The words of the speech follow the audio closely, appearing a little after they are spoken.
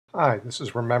Hi, this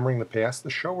is Remembering the Past, the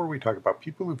show where we talk about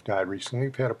people who've died recently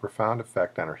who've had a profound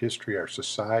effect on our history, our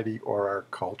society, or our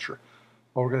culture.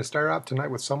 Well, we're going to start out tonight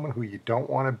with someone who you don't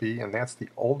want to be, and that's the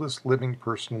oldest living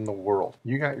person in the world.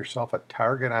 You got yourself a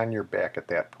target on your back at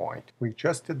that point. We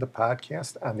just did the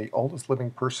podcast on the oldest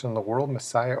living person in the world,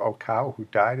 Messiah Okau, who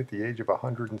died at the age of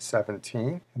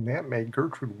 117, and that made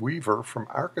Gertrude Weaver from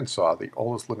Arkansas the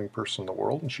oldest living person in the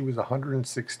world, and she was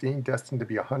 116, destined to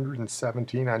be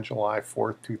 117 on July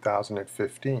 4th,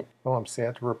 2015. Well, I'm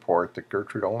sad to report that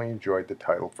Gertrude only enjoyed the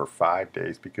title for 5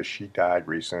 days because she died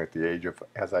recently at the age of,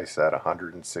 as I said,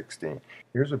 116.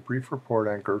 Here's a brief report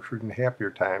on Gertrude in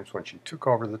happier times when she took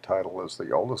over the title as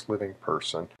the oldest living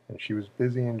person, and she was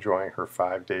busy enjoying her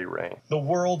 5-day reign. The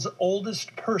world's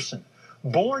oldest person.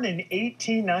 Born in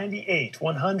 1898,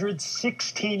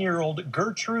 116-year-old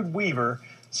Gertrude Weaver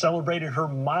celebrated her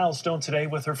milestone today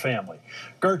with her family.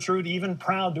 Gertrude, even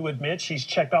proud to admit she's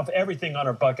checked off everything on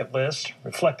her bucket list.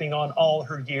 Reflecting on all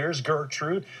her years,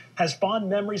 Gertrude has fond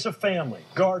memories of family,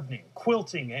 gardening,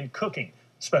 quilting, and cooking,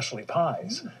 especially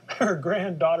pies. Her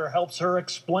granddaughter helps her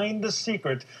explain the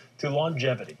secret to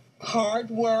longevity. Hard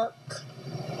work,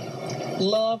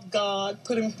 love God,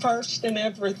 put Him first in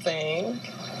everything,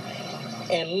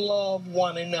 and love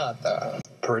one another.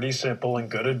 Pretty simple and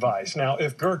good advice. Now,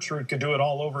 if Gertrude could do it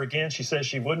all over again, she says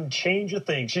she wouldn't change a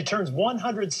thing. She turns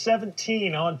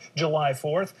 117 on July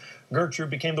 4th. Gertrude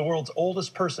became the world's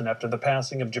oldest person after the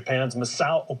passing of Japan's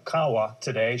Masao Okawa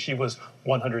today. She was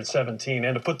 117.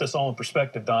 And to put this all in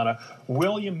perspective, Donna,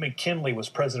 William McKinley was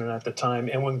president at the time,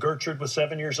 and when Gertrude was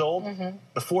 7 years old,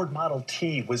 the Ford Model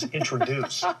T was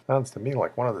introduced. Sounds to me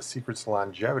like one of the secrets of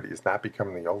longevity is not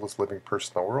becoming the oldest living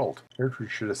person in the world.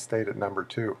 Gertrude should have stayed at number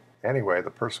 2. Anyway, the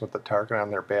person with the target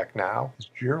on their back now is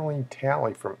Geraldine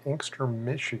Talley from Inkster,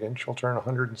 Michigan. She'll turn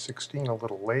 116 a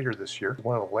little later this year.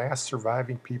 One of the last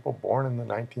surviving people born in the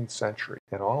 19th century.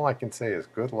 And all I can say is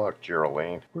good luck,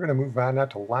 Geraldine. We're going to move on now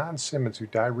to Lon Simmons, who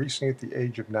died recently at the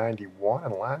age of 91.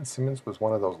 And Lon Simmons was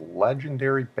one of those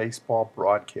legendary baseball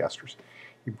broadcasters.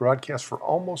 He broadcast for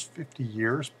almost 50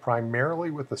 years,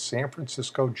 primarily with the San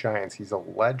Francisco Giants. He's a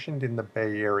legend in the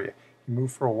Bay Area. He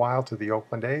moved for a while to the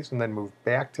Oakland A's and then moved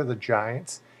back to the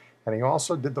Giants. And he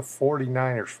also did the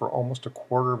 49ers for almost a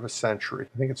quarter of a century.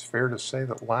 I think it's fair to say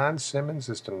that Lon Simmons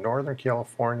is to Northern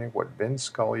California what Vin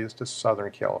Scully is to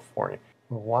Southern California.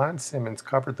 Well, Lon Simmons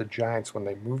covered the Giants when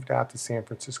they moved out to San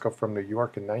Francisco from New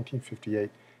York in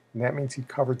 1958. And that means he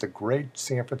covered the great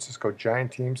San Francisco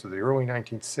Giant teams of the early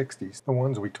 1960s, the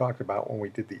ones we talked about when we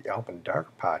did the Alvin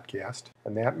Dark podcast.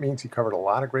 And that means he covered a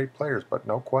lot of great players, but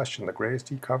no question, the greatest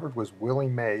he covered was Willie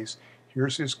Mays.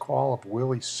 Here's his call of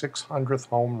Willie's 600th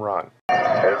home run.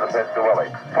 Here's the pitch to Willie.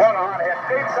 Swung on, hit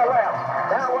deep to left.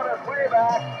 That one is way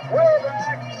back, way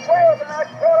back, way back.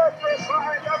 Forestry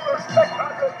fly number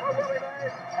 600 for Willie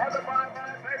Mays. And the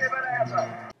bye-bye baby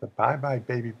bonanza. The Bye Bye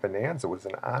Baby Bonanza was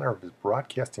in honor of his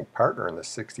broadcasting partner in the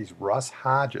 60s, Russ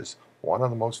Hodges, one of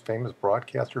the most famous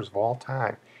broadcasters of all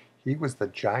time. He was the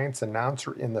Giants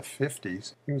announcer in the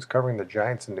 50s. He was covering the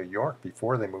Giants in New York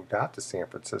before they moved out to San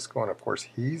Francisco, and of course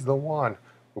he's the one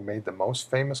who made the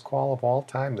most famous call of all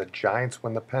time. The Giants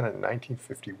win the pennant in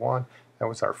 1951. That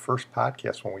was our first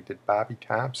podcast when we did Bobby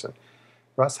Thompson.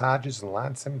 Russ Hodges and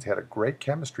Lon Simmons had a great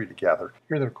chemistry together.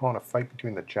 Here they're calling a fight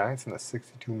between the Giants and the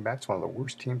 62 Mets, one of the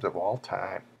worst teams of all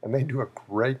time. And they do a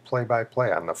great play-by-play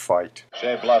on the fight.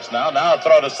 Shea bluffs now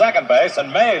throw to second base,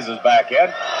 and Mays is back in.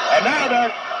 And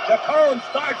now Chacon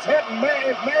starts hitting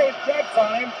Mays. Mays jumps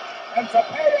on him, and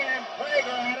Cepeda and Craig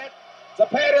are at it.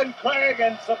 Cepeda and Craig,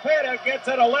 and Cepeda gets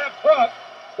it a left hook.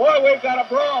 Boy, we've got a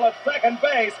brawl at second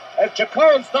base as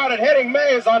Chacon started hitting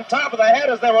Mays on top of the head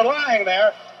as they were lying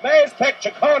there. Mays picked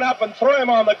Chacon up and threw him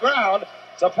on the ground.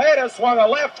 Cepeda swung a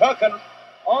left hook and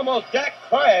almost decked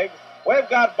Craig. We've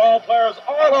got ball players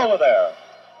all over there.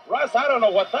 Russ, I don't know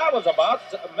what that was about.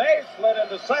 Mays slid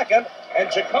into second,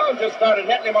 and Chacon just started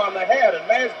hitting him on the head, and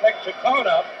Mays picked Chacon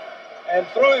up and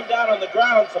threw him down on the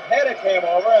ground. Cepeda came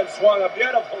over and swung a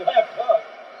beautiful left hook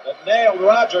that nailed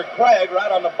Roger Craig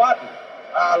right on the button.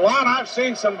 Lon, I've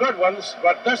seen some good ones,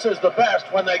 but this is the best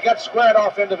when they get squared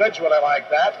off individually like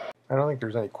that. I don't think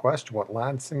there's any question what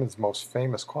Lon Simmons' most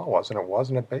famous call was, and it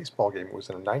wasn't a baseball game. It was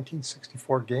in a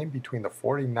 1964 game between the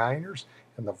 49ers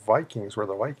and the Vikings, where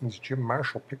the Vikings' Jim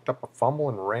Marshall picked up a fumble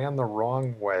and ran the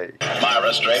wrong way.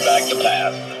 Myra straight back to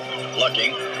pass.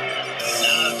 Looking.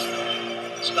 Now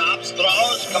stops,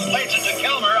 throws, completes it to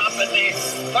Kilmer up at the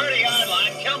 30-yard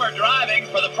line. Kilmer driving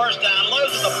for the first down,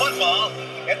 loses the football.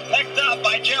 It's picked up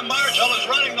by Jim Marshall, who's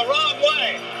running the wrong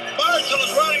way. Marshall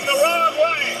is running the wrong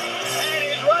way. And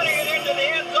he's running it into the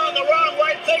end zone the wrong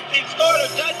way. Thinks he scored a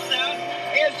touchdown.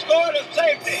 He has scored a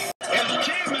safety.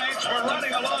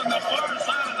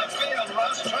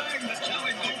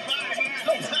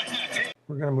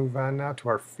 move on now to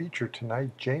our feature tonight,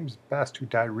 James Best, who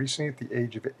died recently at the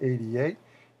age of 88.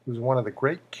 He was one of the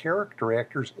great character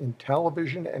actors in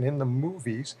television and in the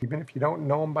movies. Even if you don't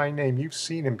know him by name, you've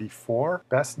seen him before.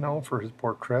 Best known for his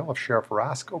portrayal of Sheriff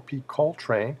Rosco P.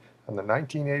 Coltrane on the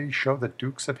 1980 show The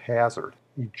Dukes of Hazzard.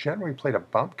 He generally played a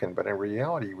bumpkin, but in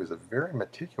reality he was a very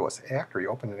meticulous actor. He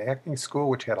opened an acting school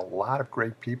which had a lot of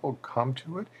great people come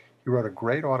to it. He wrote a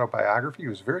great autobiography. He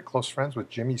was very close friends with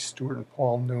Jimmy Stewart and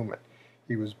Paul Newman.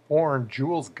 He was born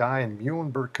Jules Guy in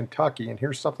Muhlenberg, Kentucky, and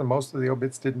here's something most of the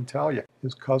obits didn't tell you.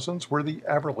 His cousins were the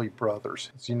Everly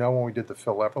brothers. As you know, when we did the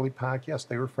Phil Everly podcast,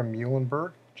 they were from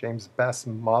Muhlenberg. James Best's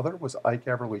mother was Ike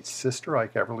Everly's sister.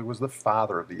 Ike Everly was the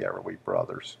father of the Everly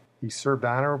brothers. He served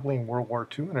honorably in World War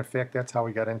II, and in fact, that's how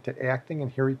he got into acting,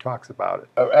 and here he talks about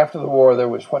it. After the war, there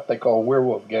was what they call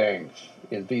werewolf gangs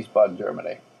in Wiesbaden,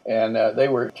 Germany. And they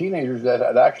were teenagers that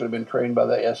had actually been trained by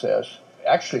the SS.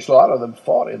 Actually, a lot of them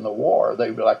fought in the war. They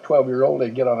were like 12-year-old.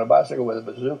 They'd get on a bicycle with a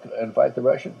bazooka and fight the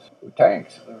Russians with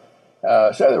tanks.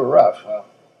 So they were rough.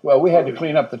 Well, we had to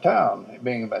clean up the town,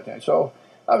 being about that. So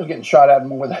I was getting shot at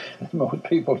more than most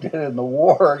people did in the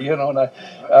war, you know. And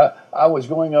I was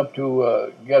going up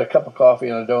to get a cup of coffee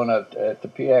and a donut at the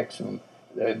PX and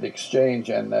the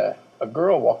exchange, and a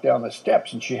girl walked down the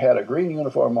steps, and she had a green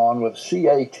uniform on with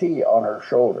CAT on her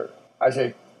shoulder. I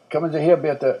said, "Come in here,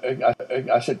 bitte."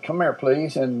 I said, "Come here,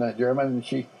 please," in German. And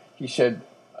she said,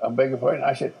 "I beg your pardon."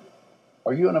 I said,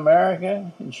 "Are you an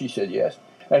American?" And she said, "Yes."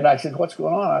 And I said, "What's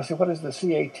going on?" I said, "What is the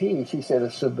CAT?" She said, "A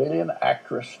civilian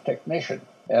actress technician."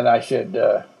 And I said,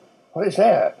 "What is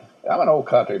that?" I'm an old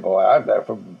country boy. I'm there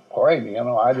from Hawaii, you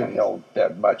know. I didn't know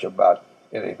that much about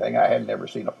anything. I had never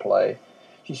seen a play.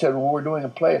 She said, "Well, we're doing a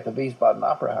play at the Wiesbaden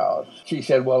Opera House." She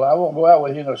said, "Well, I won't go out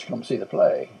with you to come see the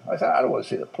play." I said, "I don't want to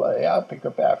see the play. I'll pick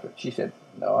up after." She said,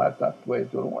 "No, that's not the way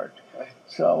it's going to work."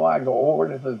 So I go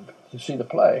over to see the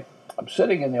play. I'm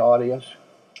sitting in the audience,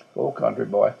 old country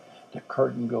boy. The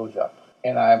curtain goes up,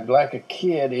 and I'm like a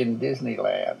kid in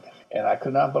Disneyland, and I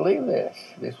could not believe this.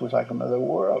 This was like another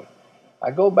world. I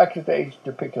go back to stage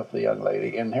to pick up the young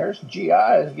lady, and here's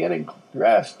GIs getting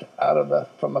dressed out of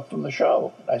from the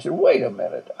show. I said, "Wait a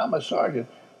minute, I'm a sergeant.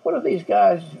 What are these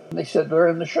guys?" And they said, "They're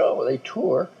in the show. They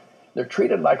tour. They're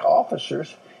treated like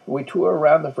officers. We tour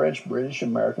around the French, British,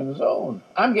 American zone.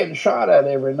 I'm getting shot at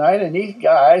every night, and these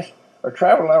guys are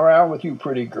traveling around with you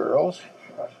pretty girls.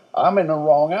 I'm in the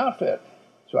wrong outfit."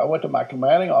 So I went to my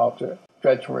commanding officer,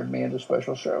 transferred me into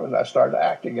special service. I started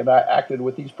acting, and I acted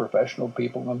with these professional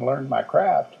people and learned my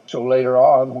craft. So later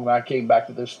on, when I came back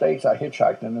to the States, I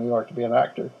hitchhiked in New York to be an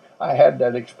actor. I had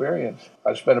that experience.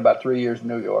 I spent about 3 years in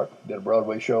New York, did a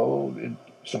Broadway show in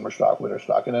summer stock, winter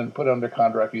stock, and then put under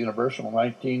contract to Universal in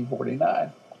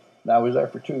 1949. And I was there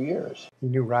for 2 years. He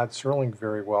knew Rod Serling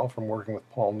very well from working with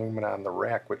Paul Newman on The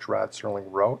Rack, which Rod Serling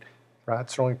wrote. Rod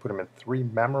Serling put him in 3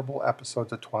 memorable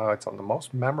episodes of Twilight Zone. The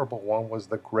most memorable one was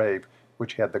The Grave,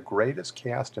 which had the greatest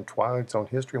cast in Twilight Zone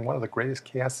history and one of the greatest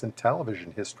casts in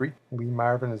television history. Lee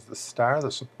Marvin is the star. The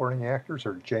supporting actors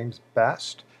are James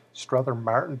Best, Strother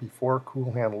Martin before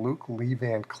Cool Hand Luke, Lee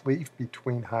Van Cleef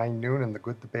between High Noon and The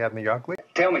Good, the Bad, and the Ugly.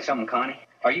 Tell me something, Connie.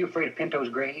 Are you afraid of Pinto's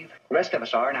grave? The rest of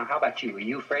us are. Now, how about you? Are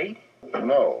you afraid?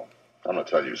 No. I'm going to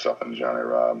tell you something, Johnny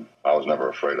Rob. I was never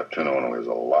afraid of Pinto when he was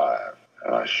alive,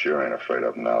 and I sure ain't afraid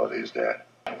of him now that he's dead.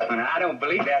 I don't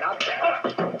believe that. I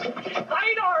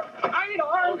ain't armed.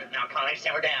 Hold it now, Connie.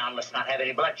 Simmer down. Let's not have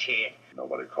any bloodshed.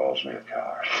 Nobody calls me a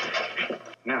coward.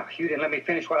 Now, you didn't let me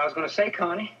finish what I was going to say,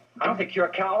 Connie. I don't think you're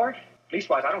a coward.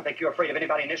 Leastwise, I don't think you're afraid of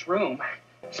anybody in this room,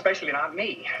 especially not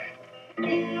me.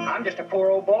 I'm just a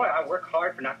poor old boy. I work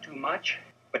hard for not too much.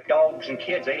 But dogs and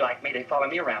kids, they like me. They follow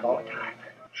me around all the time.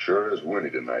 Sure is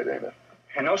windy tonight, ain't it?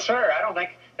 And no, sir, I don't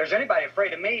think there's anybody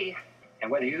afraid of me. And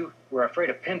whether you were afraid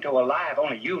of Pinto alive,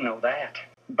 only you know that.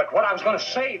 But what I was going to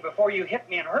say before you hit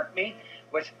me and hurt me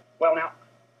was, well, now,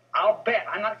 I'll bet,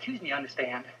 I'm not accusing you,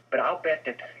 understand, but I'll bet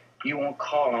that you won't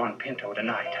call on Pinto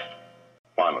tonight.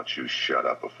 Why don't you shut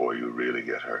up before you really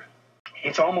get hurt?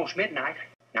 It's almost midnight.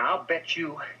 Now, I'll bet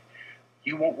you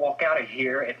won't walk out of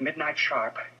here at midnight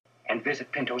sharp and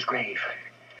visit Pinto's grave.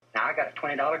 Now, I got a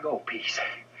 $20 gold piece.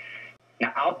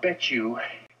 Now, I'll bet you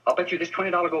this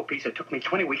 $20 gold piece that took me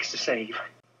 20 weeks to save,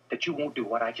 that you won't do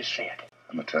what I just said.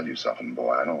 I'm going to tell you something,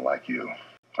 boy. I don't like you.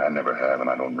 I never have, and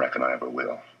I don't reckon I ever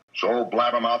will. So old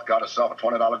Blabbermouth got herself a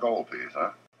 $20 gold piece,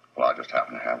 huh? Well, I just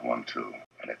happen to have one, too,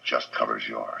 and it just covers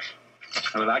yours.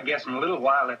 Well, I guess in a little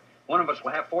while that one of us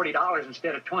will have $40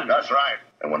 instead of 20. That's right.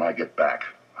 And when I get back,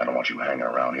 I don't want you hanging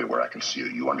around here where I can see you.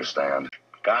 You understand?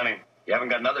 Connie, You haven't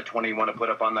got another 20 you want to put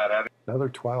up on that, have you? Another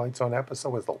Twilight Zone episode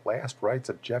was The Last Rites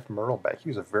of Jeff Myrtlebeck. He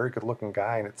was a very good-looking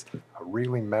guy, and it's a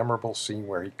really memorable scene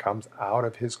where he comes out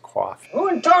of his coffin. Who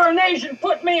in tarnation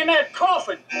put me in that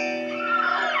coffin?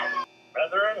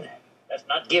 Brethren, let's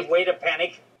not give way to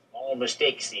panic. Small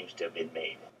mistake seems to have been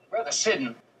made. Brother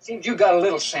Sidden, seems you got a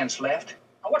little sense left.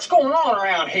 Now, what's going on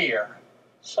around here?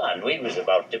 Son, we was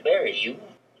about to bury you.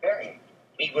 Bury?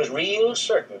 We was real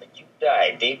certain that you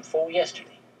died day before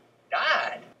yesterday.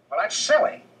 Died? Well, that's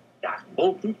silly. Doc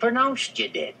Bolton pronounced you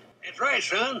dead. That's right,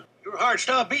 son. Your heart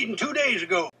stopped beating 2 days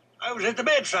ago. I was at the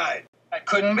bedside. That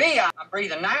couldn't be. I'm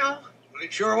breathing now. Well,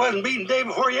 it sure wasn't beating day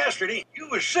before yesterday. You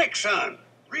was sick, son.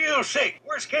 Real sick.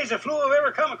 Worst case of flu I've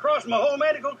ever come across in my whole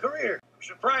medical career. I'm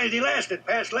surprised he lasted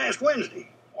past last Wednesday.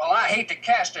 Well, I hate to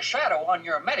cast a shadow on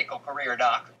your medical career,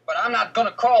 Doc, but I'm not going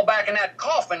to crawl back in that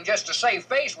coffin just to save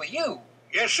face with you.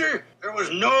 Yes, sir. There was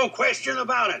no question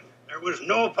about it. There was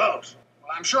no pulse.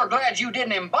 Well, I'm sure glad you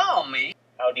didn't embalm me.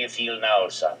 How do you feel now,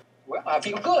 son? Well, I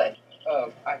feel good.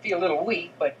 I feel a little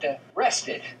weak, but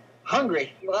rested.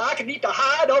 Hungry. Well, I could eat the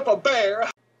hide off a bear.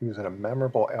 He was in a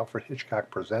memorable Alfred Hitchcock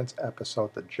Presents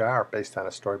episode, The Jar, based on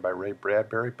a story by Ray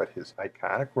Bradbury, but his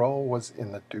iconic role was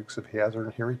in the Dukes of Hazzard,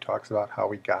 and here he talks about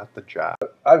how he got the job.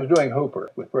 I was doing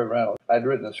Hooper with Burt Reynolds. I'd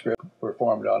written the script,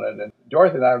 performed on it, and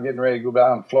Dorothy and I were getting ready to go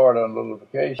down to Florida on a little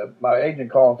vacation. My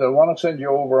agent called and said, I want to send you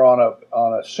over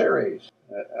on a series.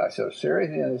 I said, a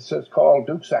series? And it says called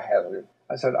Dukes of Hazzard.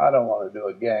 I said, I don't want to do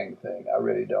a gang thing. I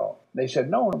really don't. They said,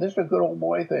 no, this is a good old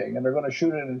boy thing, and they're going to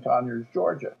shoot it in Conyers,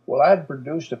 Georgia. Well, I had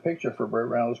produced a picture for Burt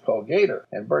Reynolds called Gator,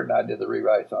 and Burt and I did the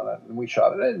rewrites on it, and we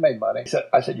shot it. It made money.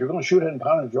 I said, you're going to shoot it in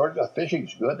Conyers, Georgia? The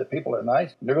fishing's good. The people are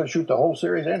nice. They're going to shoot the whole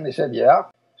series in? They said, yeah.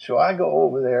 So I go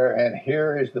over there, and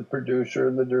here is the producer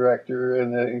and the director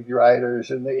and the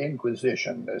writers and the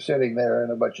Inquisition. They're sitting there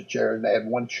in a bunch of chairs, and they had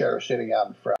one chair sitting out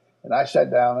in front. And I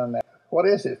sat down, and what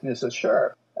is it? And it's a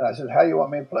sheriff. And I said, how do you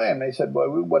want me to play him? They said, well,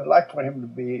 we would like for him to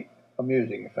be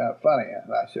amusing and funny.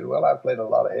 And I said, well, I played a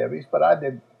lot of heavies, but I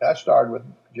starred with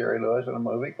Jerry Lewis in a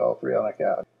movie called Three on a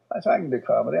Couch. I said, I can do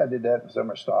comedy. I did that in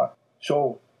summer stock.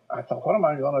 So I thought, what am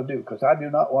I going to do? Because I do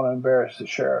not want to embarrass the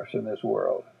sheriffs in this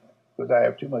world, because I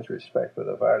have too much respect for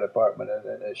the fire department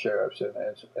and the sheriffs and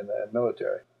the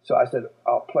military. So I said,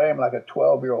 I'll play him like a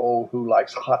 12-year-old who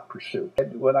likes Hot Pursuit.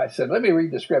 And when I said, let me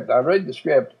read the script, I read the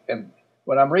script, and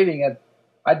when I'm reading it,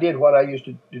 I did what I used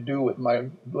to do with my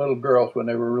little girls when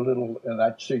they were little, and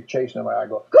I'd see chasing them, and I'd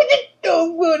go,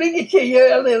 well, they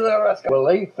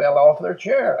fell off their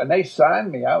chair, and they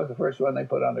signed me. I was the first one they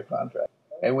put under contract.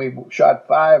 And we shot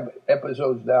 5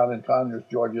 episodes down in Conyers,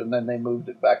 Georgia, and then they moved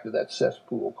it back to that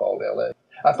cesspool called L.A.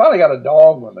 I finally got a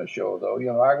dog on the show, though.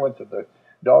 You know, I went to the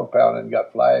dog pound and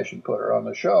got Flash and put her on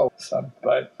the show.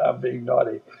 But I'm being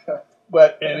naughty.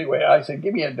 But anyway, I said,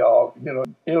 give me a dog. You know,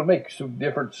 it'll make some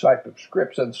different type of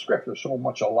scripts, and scripts are so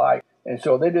much alike. And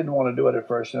so they didn't want to do it at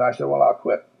first. And I said, well, I'll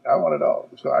quit. I want a dog.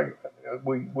 So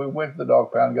we went to the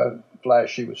dog pound, got Flash.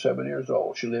 She was 7 years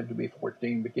old. She lived to be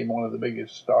 14, became one of the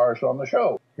biggest stars on the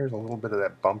show. Here's a little bit of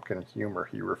that bumpkin humor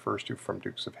he refers to from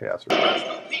Dukes of Hazzard.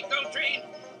 Rosco P, Coltrane,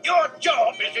 your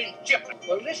job is in jeopardy.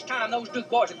 Well, this time those Duke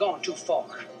boys have gone too far.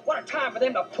 What a time for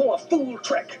them to pull a fool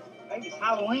trick. Maybe it's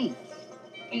Halloween.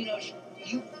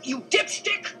 You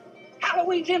dipstick!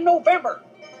 Halloween's in November.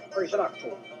 Or is it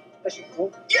October? Listen, you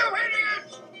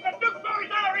idiots! The Duke boys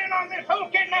are in on this whole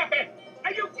kidnapping.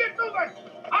 Now you get moving.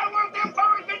 I want them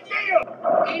boys in jail.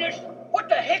 Enos, what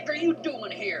the heck are you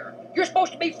doing here? You're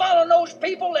supposed to be following those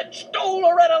people that stole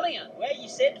Loretta Lynn. Well, you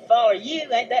said to follow you,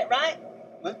 ain't that right?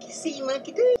 Monkey see,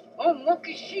 monkey do. Oh,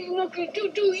 monkey see, monkey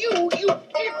do you dipstick.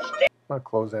 I want to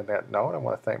close on that note. I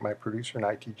want to thank my producer and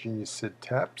IT genius, Sid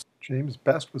Tepps. James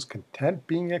Best was content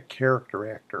being a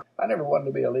character actor. I never wanted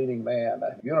to be a leading man.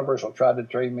 Universal tried to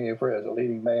train me as a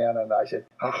leading man, and I said,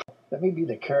 let me be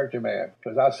the character man,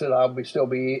 because I said I'll still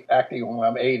be acting when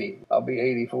I'm 80. I'll be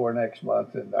 84 next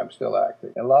month, and I'm still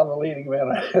acting. And a lot of the leading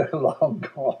men are long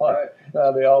gone.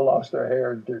 They all lost their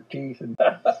hair and their teeth, and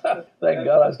thank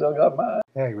God I still got mine.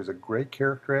 Yeah, he was a great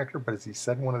character actor, but as he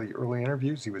said in one of the early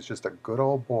interviews, he was just a good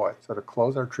old boy. So to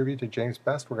close our tribute to James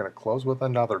Best, we're going to close with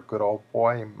another good old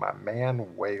boy, my man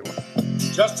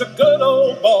Waylon. Just a good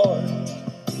old boy,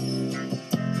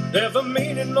 never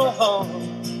meaning no harm.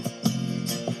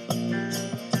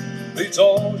 Beats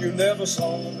all you never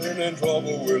saw, been in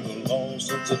trouble with the law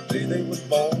since the day they was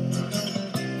born.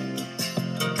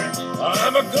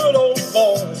 I'm a good old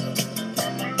boy,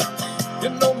 you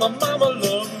know my mama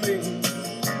loved me,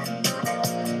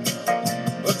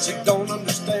 but she don't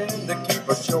understand to keep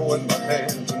her showing my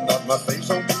hands and not my face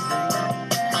on